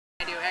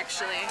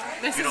actually.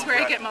 This is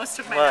where I get most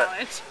of my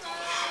knowledge.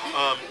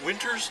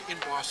 Winters in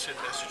Boston,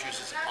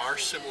 Massachusetts are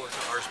similar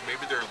to ours.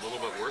 Maybe they're a little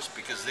bit worse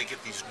because they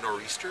get these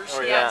nor'easters.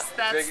 Oh, yeah. Yes,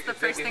 that's the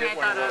first thing I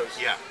thought of.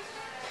 Yeah.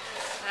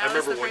 I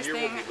remember one year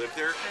when we lived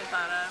there,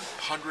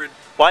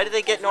 Why do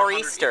they get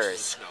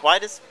nor'easters? Why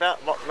does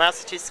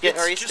Massachusetts get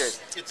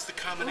nor'easters? It's the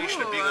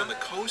combination of being on the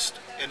coast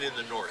and in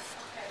the north,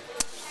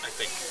 I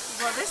think.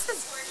 Well, this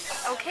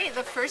is, okay,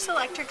 the first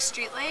electric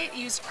streetlight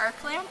used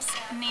arc lamps,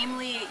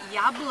 namely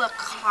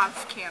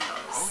Yablokov candles.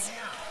 Oh,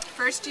 yeah.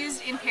 First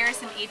used in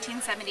Paris in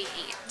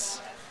 1878.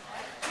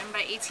 And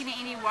by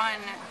 1881,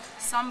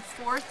 some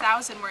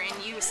 4,000 were in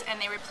use, and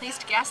they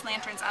replaced gas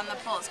lanterns on the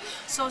poles.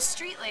 So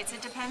streetlights,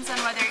 it depends on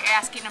whether you're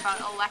asking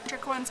about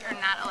electric ones or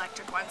not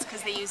electric ones,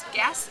 because they used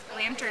gas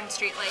lantern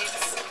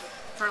streetlights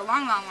for a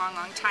long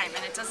time,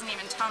 and it doesn't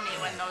even tell me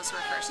when those were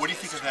first What do you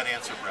think of that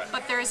answer, Brett?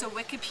 But there is a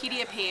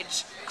Wikipedia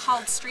page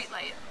called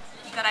Streetlight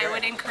that I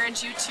would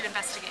encourage you to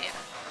investigate.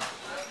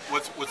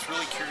 What's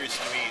really curious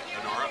to me,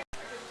 Nora,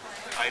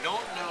 I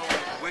don't know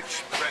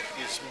which Brett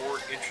is more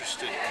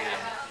interested in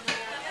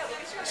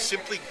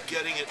simply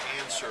getting an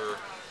answer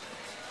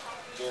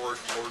or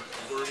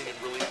learning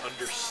and really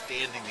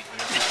understanding the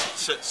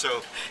answer.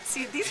 So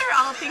see, these are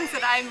all things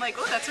that I'm like,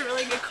 oh, that's a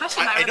really good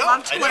question. I would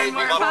love to learn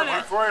more about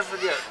it. Before I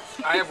forget,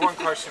 I have one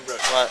question,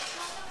 Brett. What?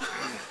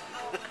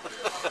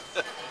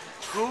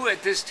 Who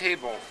at this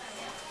table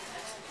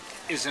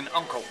is an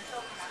uncle?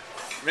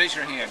 Raise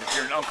your hand if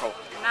you're an uncle.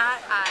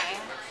 Not I.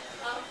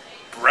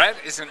 Brett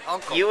is an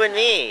uncle. You and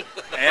me.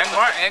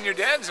 And your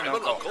dad's an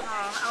uncle.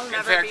 Oh, I'll In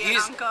never fact, be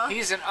an uncle.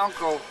 he's an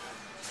uncle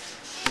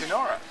to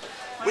Nora.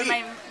 One of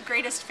my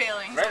greatest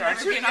failings. Right, I'll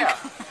never be an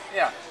uncle.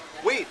 Yeah.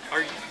 wait,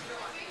 are you,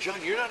 John?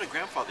 You're not a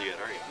grandfather yet,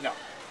 are you? No.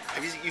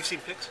 Have you've seen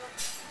pics?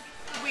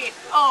 Wait.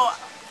 Oh.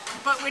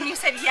 But when you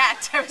said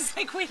yet, I was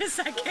like, wait a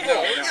second.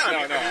 No.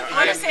 I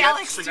want to say how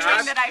extreme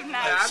that I've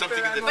not.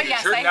 Something in the But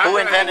yes, future. Who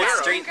invented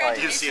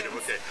streetlights? You've seen it,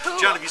 okay. Who?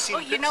 John, have you seen Oh,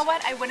 you know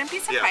what? I wouldn't be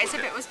surprised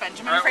if it was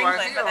Benjamin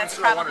Franklin, but that's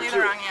probably the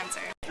wrong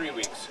answer. 3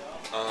 weeks.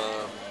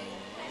 You're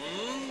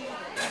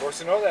supposed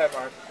to know that,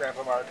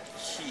 Grandpa Mark.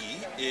 He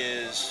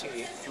is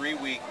 3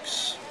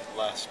 weeks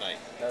last night.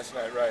 Last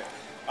night, right.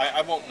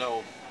 I won't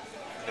know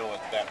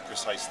it that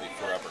precisely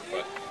forever,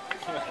 but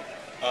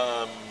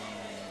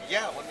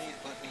yeah. Let me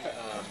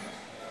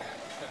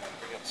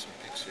bring up some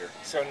pics here.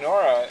 So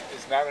Nora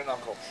is not an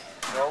uncle,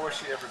 nor will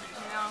she ever be.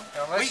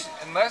 No.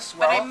 Unless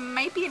but I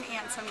might be an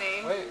aunt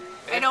someday.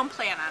 I don't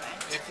plan on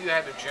it. If you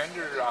had a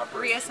gender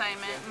operation.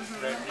 Reassignment.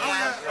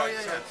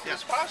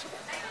 It's possible.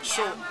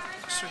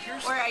 So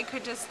here's. Or I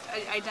could just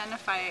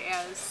identify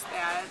as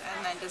that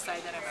and then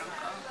decide that I'm an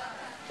uncle.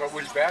 But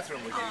which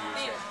bathroom would you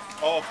use then?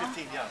 Oh,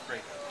 15, yeah,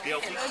 great.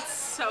 BLT? That's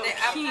so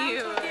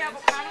cute.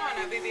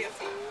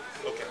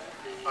 Okay.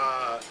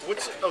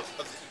 What's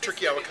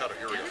turkey avocado?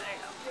 Here we go.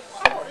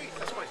 Oh, great.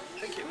 That's fine.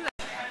 Thank you.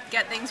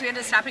 Get things. We had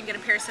to stop and get a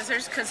pair of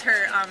scissors because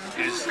her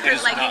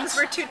leggings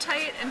were too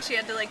tight and she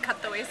had to like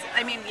cut the waist.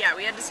 I mean, yeah,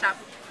 we had to stop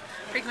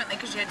frequently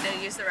because she had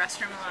to use the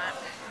restroom a lot.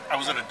 I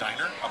was at a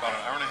diner about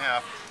an hour and a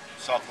half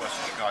southwest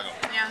of Chicago.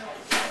 Yeah.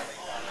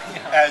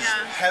 As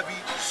heavy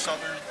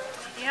southern.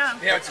 Yeah.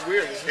 Yeah, it's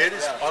weird. It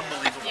is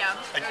unbelievable. Yeah.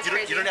 And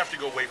you don't have to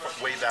go way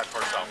that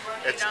far south.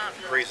 It's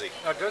crazy.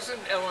 Now, doesn't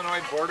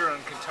Illinois border on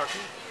Kentucky?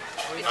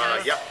 It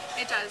does. Yeah.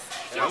 It does.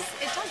 Yes,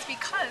 it does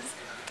because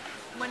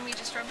when we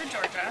just drove to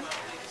Georgia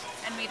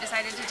and we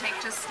decided to take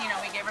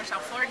we gave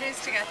ourselves 4 days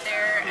to get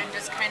there and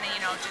just kind of,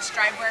 just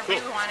drive wherever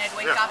we wanted,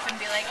 wake up and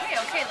be like, hey,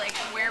 okay, like,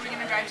 where are we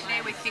going to drive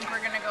today? We think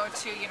we're going to go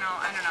to,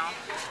 I don't know,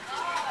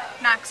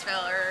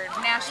 Knoxville or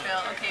Nashville.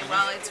 Okay,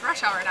 well, it's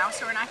rush hour now,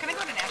 so we're not going to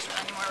go to Nashville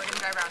anymore. We're going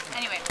to drive around.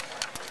 Anyway,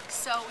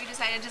 so we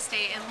decided to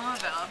stay in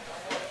Louisville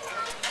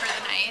for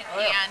the night,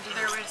 and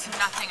there was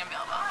nothing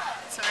available.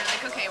 So we're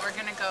like, okay, we're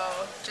going to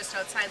go just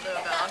outside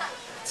Louisville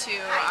to,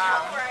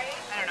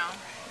 I don't know,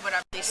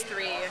 whatever, these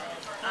 3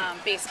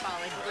 baseball,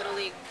 like Little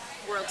League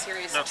World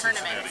Series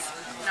tournaments.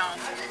 No.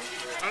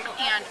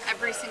 And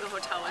every single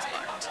hotel was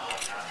booked.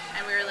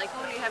 And we were like,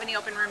 oh, do you have any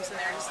open rooms in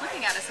there? Just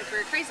looking at us like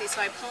we were crazy. So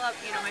I pull up,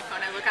 my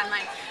phone, I look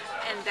online,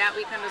 and that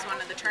weekend was one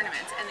of the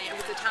tournaments. And it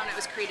was a town that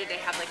was created to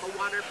have like a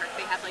water park.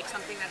 They had like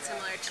something that's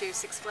similar to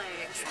Six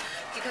Flags.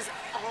 Because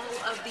all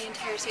of the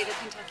entire state of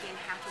Kentucky and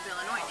half of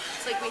Illinois.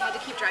 It's like we had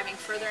to keep driving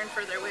further and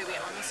further away. We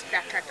almost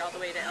backtracked all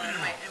the way to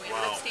Illinois. And we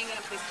ended up staying in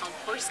a place called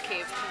Horse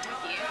Cave,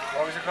 Kentucky.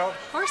 What was it called?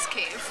 Horse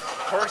Cave.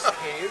 Horse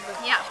Cave?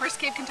 Yeah, Horse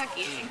Cave,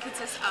 Kentucky. It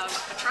consists of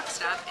a truck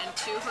stop and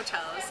 2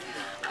 hotels,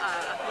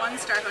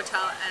 1-star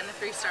hotel and a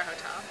 3-star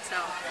hotel. So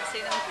I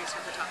stayed in the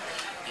 3-star hotel.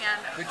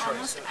 And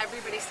almost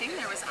everybody staying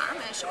there was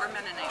Amish or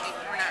Mennonite.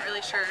 We're not really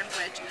sure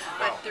which,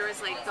 but there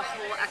was like the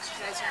whole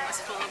exercise room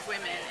was full of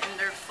women in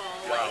their full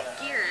like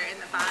gear,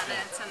 in the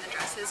bonnets and the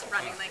dresses,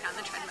 running like on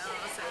the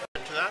treadmills.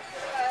 To that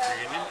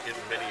reunion in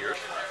many years,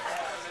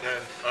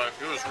 and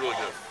it was really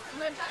good.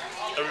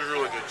 It was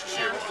really good to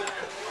see it.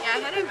 Yeah,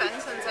 I hadn't been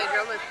since I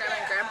drove with Grandma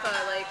and Grandpa.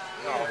 Like,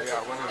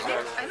 when was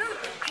that? I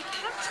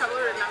have trouble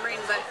remembering,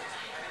 but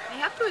I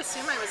have to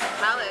assume I was in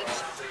college,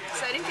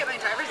 because I didn't get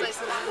my driver's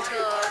license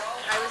until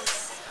I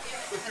was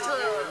in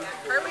until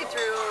partway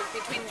through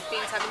between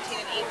being 17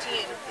 and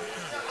 18.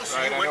 So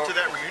you went to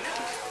that reunion?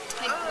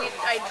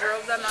 I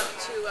drove them up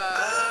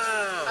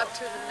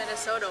to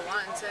Minnesota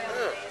once in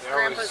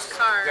Grandpa's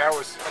car. That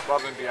was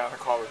above and beyond the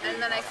call of duty.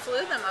 And then I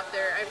flew them up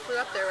there. I flew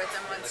up there with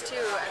them once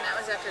too, and that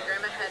was after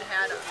Grandma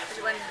had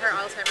when her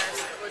Alzheimer's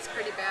was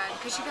pretty bad,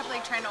 because she kept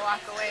like trying to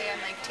walk away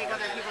and like take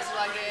other people's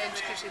luggage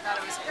because she thought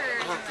it was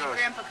hers, and like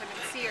Grandpa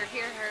couldn't see or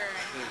hear her.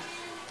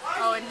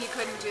 And he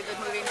couldn't do the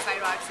moving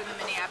sidewalks in the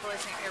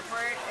Minneapolis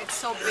airport. It's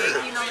so big,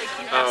 you know, like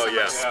you have so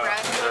much spread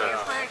in the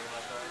airport.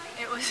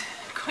 It was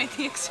quite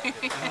the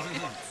experience.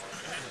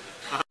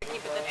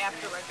 Keep it that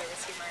afterward there was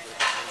humor in it.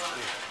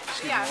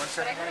 Yeah,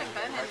 but I could have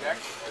been.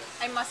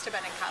 I must have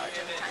been in college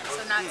at the time,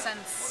 so not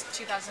since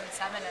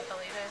 2007 at the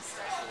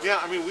latest. Yeah,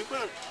 I mean, we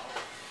went.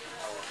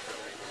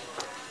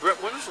 Brett,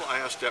 I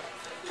asked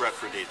Brett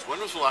for dates.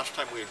 When was the last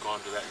time we had gone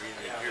to that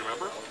reunion? Do you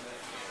remember?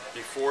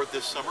 Before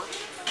this summer?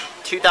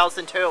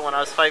 2002, when I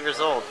was 5 years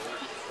old.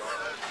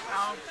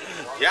 Oh.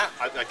 Yeah,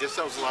 I guess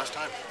that was the last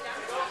time.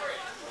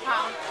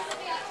 Wow.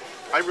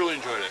 I really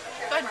enjoyed it.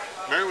 Good.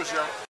 Mary was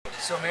there.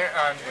 So,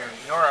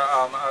 Nora,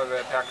 are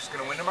the Packers going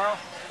to win tomorrow?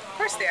 Of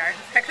course they are.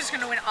 Packers are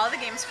going to win all the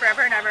games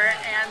forever and ever,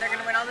 and they're going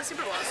to win all the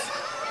Super Bowls.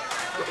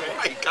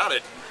 I got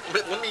it.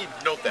 Let me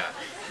note that.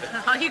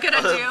 All you got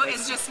to do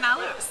is just not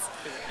lose.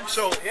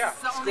 So, yeah.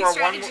 It's the only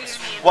strategy you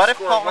need. What if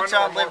Paul and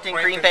John lived in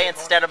Green Bay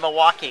instead of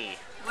Milwaukee?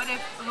 What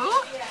if, who?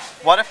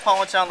 What if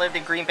Paul and John lived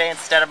in Green Bay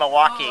instead of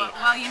Milwaukee? Oh,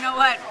 well, you know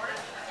what?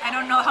 I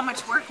don't know how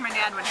much work my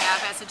dad would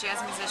have as a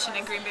jazz musician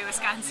in Green Bay,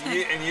 Wisconsin.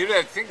 And you'd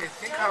have think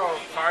how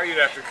far you'd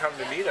have to come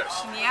to meet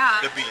us. Yeah.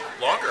 it'd be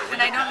longer. But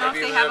I don't know if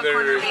they have a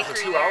corner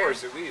bakery 2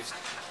 hours at least.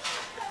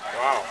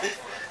 Wow. I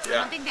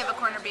don't think they have a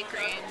corner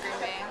bakery in Green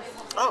Bay.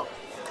 Oh,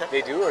 okay.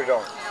 They do or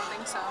don't? I don't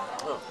think so.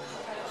 Oh.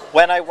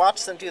 When I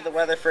watch them do the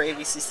weather for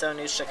ABC 7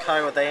 News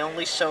Chicago, they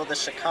only show the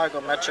Chicago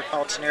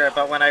metropolitan area,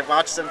 but when I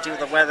watch them do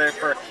the weather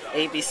for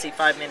ABC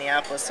 5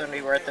 Minneapolis when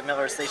we were at the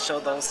Millers, they show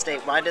the whole state.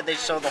 Why did they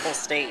show the whole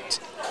state?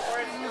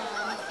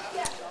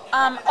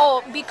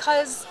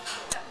 Because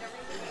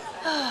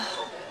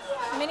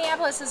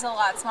Minneapolis is a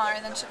lot smaller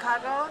than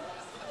Chicago,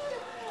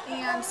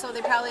 and so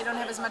they probably don't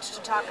have as much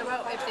to talk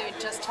about if they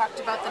just talked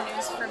about the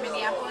news for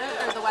Minneapolis,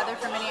 or the weather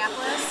for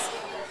Minneapolis.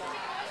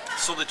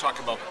 So they talk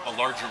about a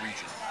larger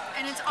region.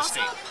 And it's also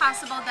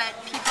possible that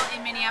people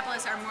in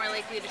Minneapolis are more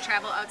likely to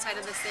travel outside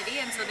of the city,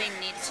 and so they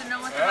need to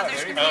know what the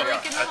weather's going to be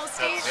like in the whole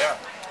state.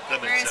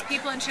 Whereas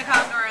people in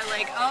Chicago are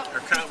like, oh,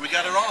 we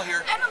got it all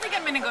here. I don't think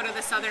I'm going to go to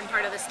the southern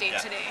part of the state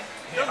today.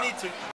 You don't need to.